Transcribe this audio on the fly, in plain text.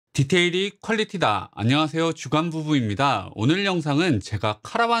디테일이 퀄리티다. 안녕하세요, 주간부부입니다. 오늘 영상은 제가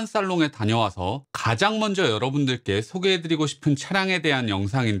카라반 살롱에 다녀와서 가장 먼저 여러분들께 소개해드리고 싶은 차량에 대한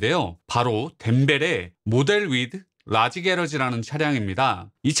영상인데요. 바로 덴벨의 모델 위드 라지 게러지라는 차량입니다.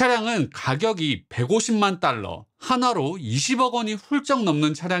 이 차량은 가격이 150만 달러, 하나로 20억 원이 훌쩍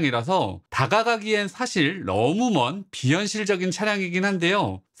넘는 차량이라서 다가가기엔 사실 너무 먼 비현실적인 차량이긴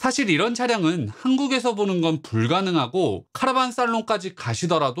한데요. 사실 이런 차량은 한국에서 보는 건 불가능하고 카라반 살롱까지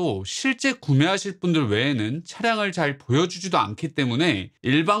가시더라도 실제 구매하실 분들 외에는 차량을 잘 보여주지도 않기 때문에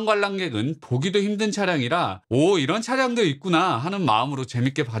일반 관람객은 보기도 힘든 차량이라 오, 이런 차량도 있구나 하는 마음으로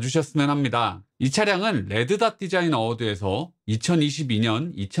재밌게 봐주셨으면 합니다. 이 차량은 레드닷 디자인 어워드에서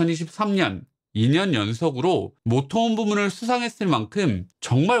 2022년, 2023년 2년 연속으로 모터홈 부문을 수상했을 만큼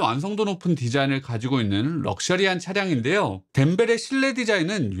정말 완성도 높은 디자인을 가지고 있는 럭셔리한 차량인데요. 덴벨의 실내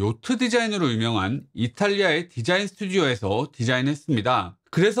디자인은 요트 디자인으로 유명한 이탈리아의 디자인 스튜디오에서 디자인했습니다.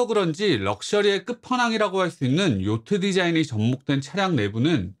 그래서 그런지 럭셔리의 끝판왕이라고 할 수 있는 요트 디자인이 접목된 차량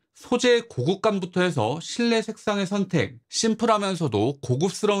내부는 소재의 고급감부터 해서 실내 색상의 선택, 심플하면서도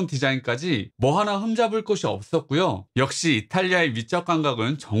고급스러운 디자인까지 뭐 하나 흠잡을 곳이 없었고요. 역시 이탈리아의 미적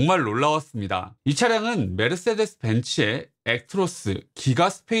감각은 정말 놀라웠습니다. 이 차량은 메르세데스 벤츠의 액트로스 기가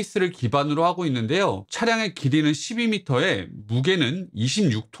스페이스를 기반으로 하고 있는데요. 차량의 길이는 12m에 무게는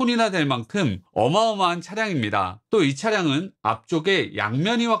 26톤이나 될 만큼 어마어마한 차량입니다. 또 이 차량은 앞쪽에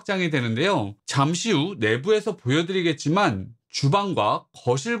양면이 확장이 되는데요. 잠시 후 내부에서 보여드리겠지만 주방과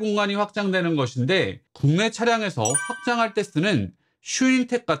거실 공간이 확장되는 것인데 국내 차량에서 확장할 때 쓰는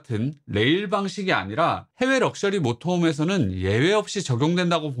슈인텍 같은 레일 방식이 아니라 해외 럭셔리 모터홈에서는 예외 없이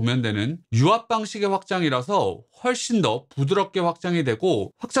적용된다고 보면 되는 유압 방식의 확장이라서 훨씬 더 부드럽게 확장이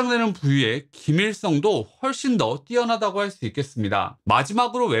되고 확장되는 부위의 기밀성도 훨씬 더 뛰어나다고 할 수 있겠습니다.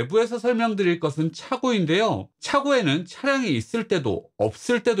 마지막으로 외부에서 설명드릴 것은 차고인데요. 차고에는 차량이 있을 때도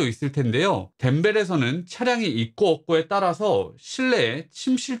없을 때도 있을 텐데요. 덴벨에서는 차량이 있고 없고에 따라서 실내의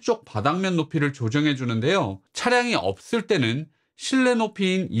침실 쪽 바닥면 높이를 조정해 주는데요. 차량이 없을 때는 실내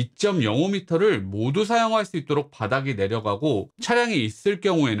높이인 2.05m를 모두 사용할 수 있도록 바닥이 내려가고 차량이 있을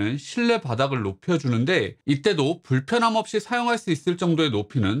경우에는 실내 바닥을 높여주는데 이때도 불편함 없이 사용할 수 있을 정도의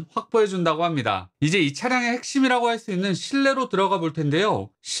높이는 확보해준다고 합니다. 이제 이 차량의 핵심이라고 할 수 있는 실내로 들어가 볼 텐데요.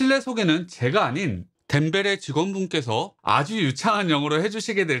 실내 소개는 제가 아닌 덴벨의 직원분께서 아주 유창한 영어로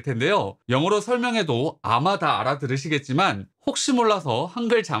해주시게 될 텐데요. 영어로 설명해도 아마 다 알아들으시겠지만 혹시 몰라서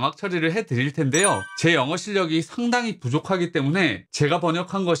한글 자막 처리를 해드릴 텐데요. 제 영어 실력이 상당히 부족하기 때문에 제가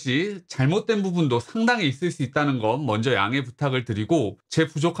번역한 것이 잘못된 부분도 상당히 있을 수 있다는 것 먼저 양해 부탁을 드리고 제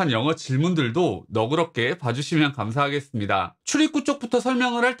부족한 영어 질문들도 너그럽게 봐주시면 감사하겠습니다. 출입구 쪽부터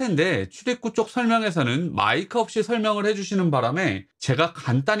설명을 할 텐데 출입구 쪽 설명에서는 마이크 없이 설명을 해주시는 바람에 제가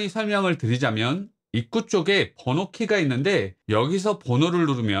간단히 설명을 드리자면 입구 쪽에 번호키가 있는데 여기서 번호를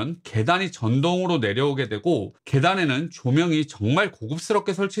누르면 계단이 전동으로 내려오게 되고 계단에는 조명이 정말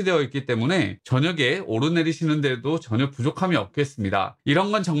고급스럽게 설치되어 있기 때문에 저녁에 오르내리시는 데도 전혀 부족함이 없겠습니다.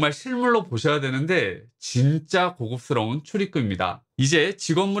 이런 건 정말 실물로 보셔야 되는데 진짜 고급스러운 출입구입니다. 이제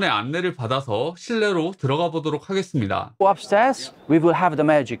직원분의 안내를 받아서 실내로 들어가 보도록 하겠습니다. Upstairs, we will have the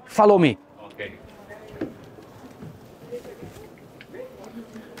magic. Follow me. Okay.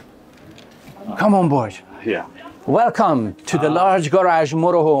 Come on board. Yeah. Welcome to the large garage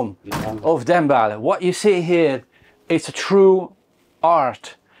motorhome of Dembell. What you see here is a true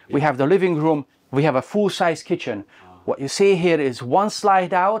art. We have the living room, we have a full-size kitchen. What you see here is one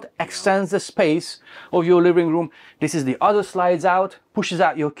slide out, extends the space of your living room. This is the other slides out, pushes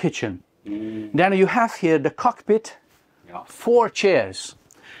out your kitchen. Then you have here the cockpit, 4 chairs.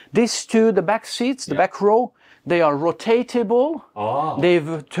 These two, the back seats, the back row, they are rotatable.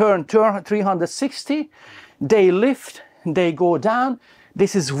 They've turned 360. They lift, they go down.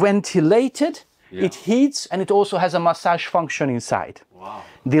 This is ventilated. It heats, and it also has a massage function inside. Wow.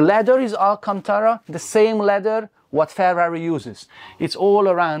 The leather is Alcantara, the same leather what Ferrari uses. It's all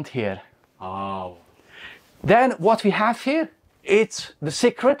around here. Wow. Then what we have here, it's the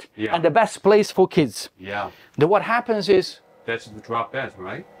secret and the best place for kids. Yeah. What happens is, That's the drop bed,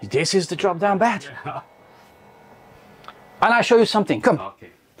 right? this is the drop-down bed. And I'll show you something. Come. Okay.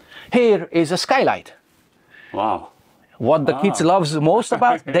 Here is a skylight. Wow. What the kids loves most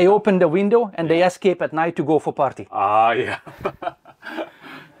about, they open the window and they escape at night to go for party. Yeah.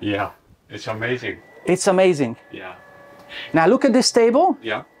 Yeah. It's amazing. It's amazing. Yeah. Now look at this table.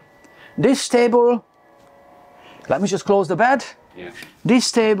 Yeah. This table, let me just close the bed. Yeah.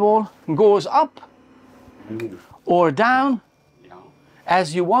 This table goes up or down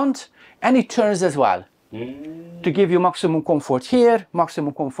as you want, and it turns as well to give you maximum comfort here,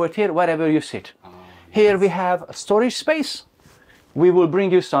 wherever you sit. Here we have a storage space we will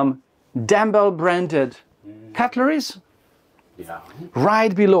bring you some Dembell branded cutleries. Yeah.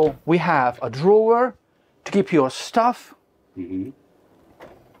 Right below, we have a drawer to keep your stuff.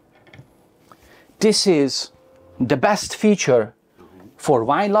 This is the best feature for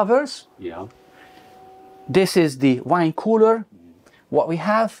wine lovers. Yeah. This is the wine cooler. What we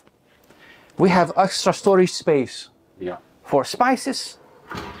have extra storage space Yeah. for spices,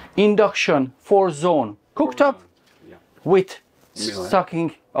 induction 4-zone cooktop Yeah. with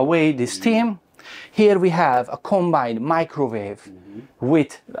sucking away the steam. Here we have a combined microwave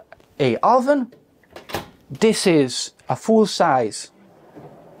with a oven. This is a full-size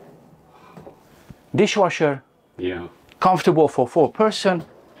dishwasher, Yeah. comfortable for 4-person.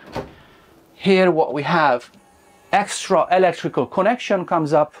 Here what we have, extra electrical connection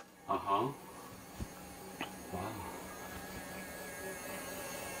comes up. Uh-huh. Wow.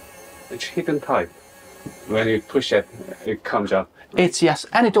 It's hidden type. When you push it, it comes up. It's yes,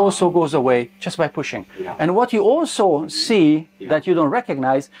 and it also goes away just by pushing. Yeah. And what you also see that you don't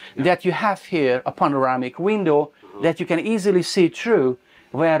recognize, that you have here a panoramic window that you can easily see through,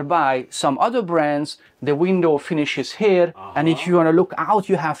 whereby some other brands, the window finishes here, and if you want to look out,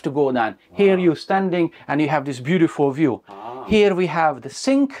 you have to go down. Here you're standing and you have this beautiful view. Here we have the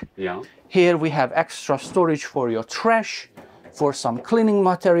sink. Yeah. Here we have extra storage for your trash, for some cleaning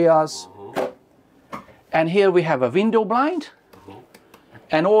materials. And here we have a window blind.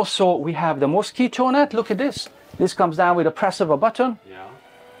 And also we have the mosquito net. Look at this. This comes down with a press of a button. Yeah.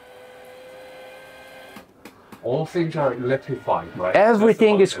 All things are electrified, right?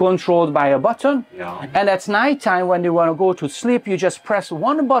 Everything is controlled by a button. Yeah. And at nighttime, when you want to go to sleep, you just press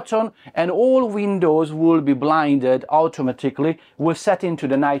one button and all windows will be blinded automatically. Will set into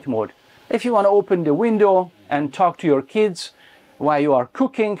the night mode. If you want to open the window and talk to your kids while you are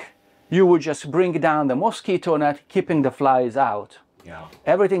cooking, you would just bring down the mosquito net, keeping the flies out. Yeah.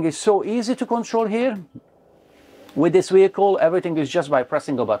 Everything is so easy to control here. With this vehicle, everything is just by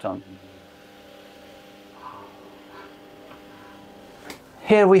pressing a button.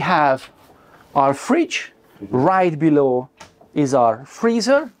 Here we have our fridge. Right below is our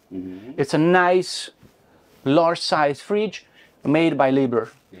freezer. It's a nice, large size fridge made by Liebherr.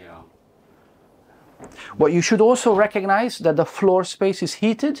 Yeah. What you should also recognize that the floor space is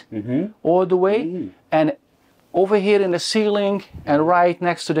heated all the way. And over here in the ceiling and right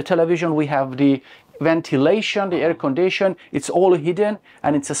next to the television, we have the ventilation, the air condition. It's all hidden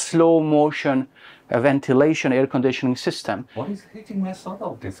and it's a slow motion ventilation air conditioning system. What is the heating method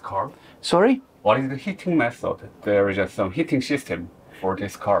of this car? Sorry? What is the heating method? There is just some heating system for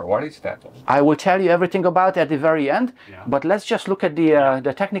this car. What is that? I will tell you everything about it at the very end, Yeah. but let's just look at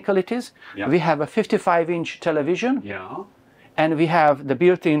the technicalities. Yeah. We have a 55-inch television, Yeah. and we have the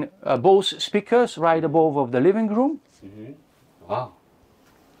built-in Bose speakers right above of the living room. Wow.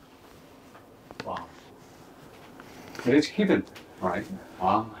 Wow. It's hidden, right?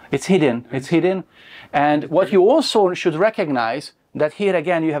 Wow. It's hidden, it's hidden. And what you also should recognize that here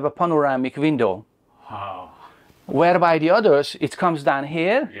again you have a panoramic window, Wow. whereby the others, it comes down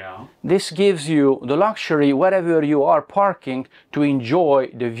here. Yeah. This gives you the luxury wherever you are parking to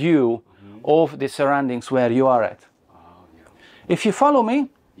enjoy the view of the surroundings where you are at. If you follow me,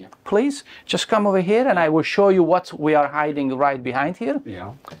 Yeah. please just come over here and I will show you what we are hiding right behind here.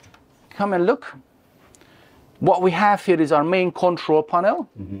 Yeah. Come and look. What we have here is our main control panel.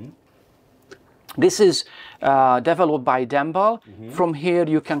 This is developed by Dembell. From here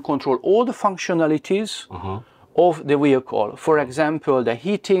you can control all the functionalities of the vehicle. For example, the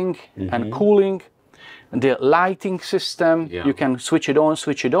heating and cooling, the lighting system. Yeah. You can switch it on,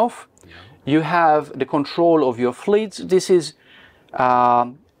 switch it off. You have the control of your fleets. This is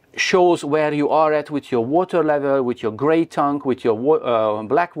shows where you are at with your water level, with your gray tank, with your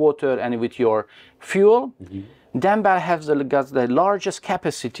black water, and with your fuel. Dembell has the largest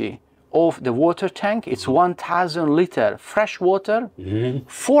capacity of the water tank. It's 1,000 liter fresh water,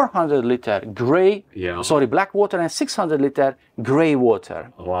 400 liter gray, Yeah. black water, and 600 liter gray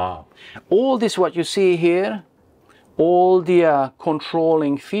water. Wow. All this what you see here, all the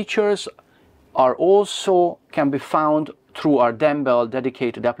controlling features are also can be found through our Dembell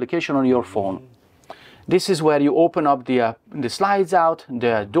dedicated application on your phone. This is where you open up the slides out,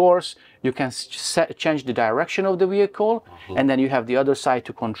 the doors. You can change the direction of the vehicle, and then you have the other side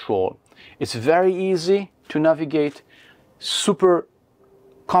to control. It's very easy to navigate, super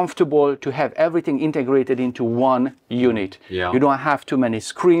comfortable to have everything integrated into one unit. Yeah. You don't have too many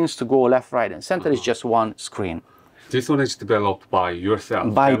screens to go left, right, and center. It's just one screen. This one is developed by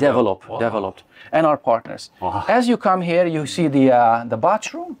yourself. By Dembell. Wow. developed, and our partners. Wow. As you come here, you see the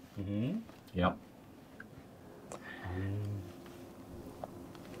bathroom. Yeah.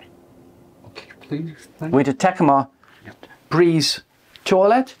 Explain. with the Tecma Breeze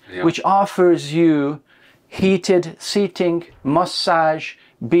toilet, Yeah. which offers you heated seating, massage,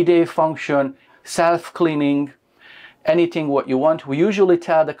 bidet function, self-cleaning, anything what you want. We usually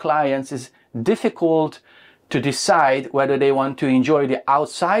tell the clients it's difficult to decide whether they want to enjoy the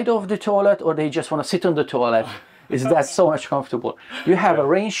outside of the toilet or they just want to sit on the toilet. That's so much comfortable. You have a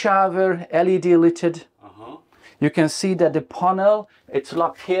rain shower, LED lighted. You can see that the panel, it's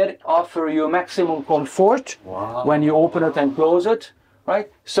locked here, offer you maximum comfort when you open it and close it,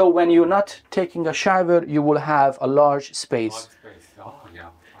 right? So when you're not taking a shower, you will have a large space.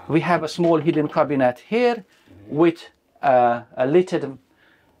 We have a small hidden cabinet here with a lighted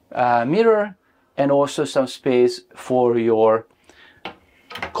mirror and also some space for your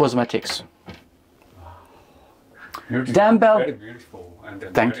cosmetics. Dembell. Very beautiful and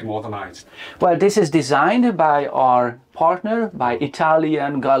Thank very you. modernized. Well, this is designed by our partner, by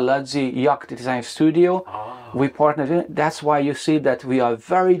Italian Galazzi Yacht Design Studio. We partnered in it. That's why you see that we are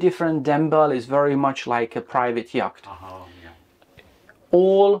very different. Dembell is very much like a private yacht.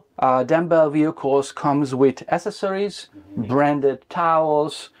 All Dembell vehicles comes with accessories, branded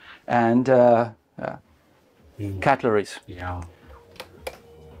towels, and cutleries. Yeah.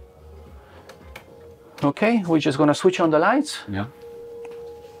 Okay, we're just gonna switch on the lights. Yeah.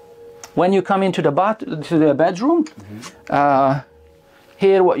 When you come into the bedroom,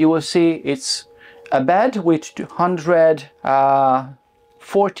 here what you will see, it's a bed with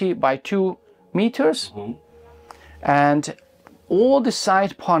 140 by 2 meters, and all the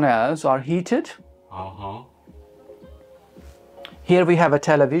side panels are heated. Here we have a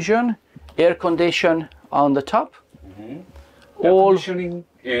television, air condition on the top. All conditioning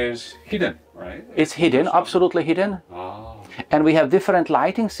is hidden, right? It's hidden, absolutely hidden. And we have different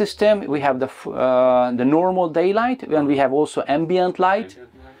lighting system. We have the normal daylight, and we have also ambient light,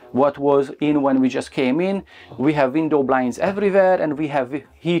 what was in when we just came in. We have window blinds everywhere, and we have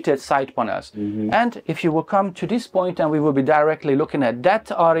heated side panels. And if you will come to this point and we will be directly looking at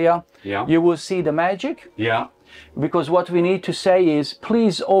that area, you will see the magic. Yeah. Because what we need to say is,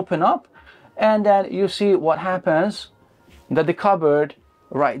 please open up, and then you see what happens, that the cupboard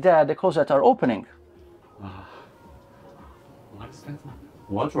right there, the closet are opening. What is that?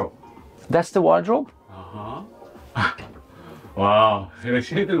 Wardrobe. That's the wardrobe. Wow.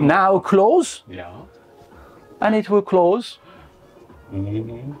 Hidden. Now close, Yeah. and it will close.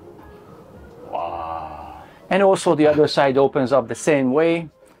 Wow. And also the other side opens up the same way.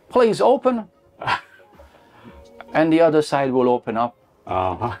 Please open. And the other side will open up.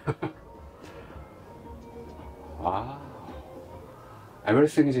 Wow.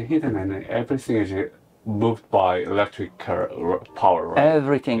 Everything is hidden and everything is moved by electric power, right?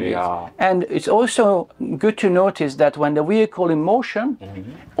 Everything Yeah. is. And it's also good to notice that when the vehicle in motion,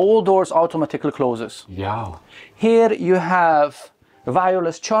 all doors automatically closes. Yeah. Here you have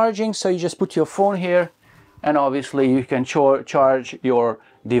wireless charging, so you just put your phone here, and obviously you can charge your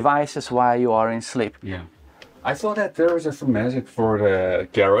devices while you are in sleep. Yeah. I saw that there is some magic for the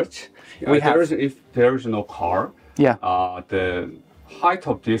garage. If there is no car, the height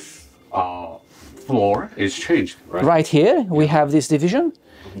of this floor is changed, right? Right here we have this division.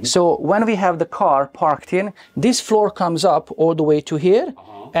 So when we have the car parked in, this floor comes up all the way to here,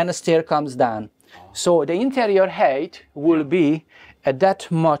 and a stair comes down. So the interior height will be that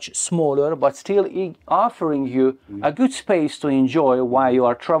much smaller, but still offering you a good space to enjoy while you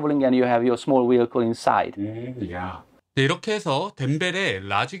are traveling and you have your small vehicle inside. Yeah. 네, 이렇게 해서 덴벨의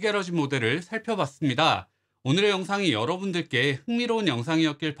라지 게러지 모델을 살펴봤습니다. 오늘의 영상이 여러분들께 흥미로운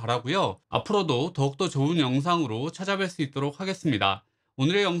영상이었길 바라고요. 앞으로도 더욱더 좋은 영상으로 찾아뵐 수 있도록 하겠습니다.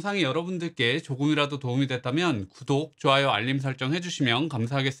 오늘의 영상이 여러분들께 조금이라도 도움이 됐다면 구독, 좋아요, 알림 설정 해주시면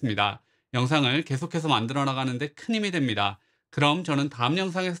감사하겠습니다. 영상을 계속해서 만들어 나가는데 큰 힘이 됩니다. 그럼 저는 다음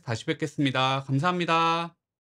영상에서 다시 뵙겠습니다. 감사합니다.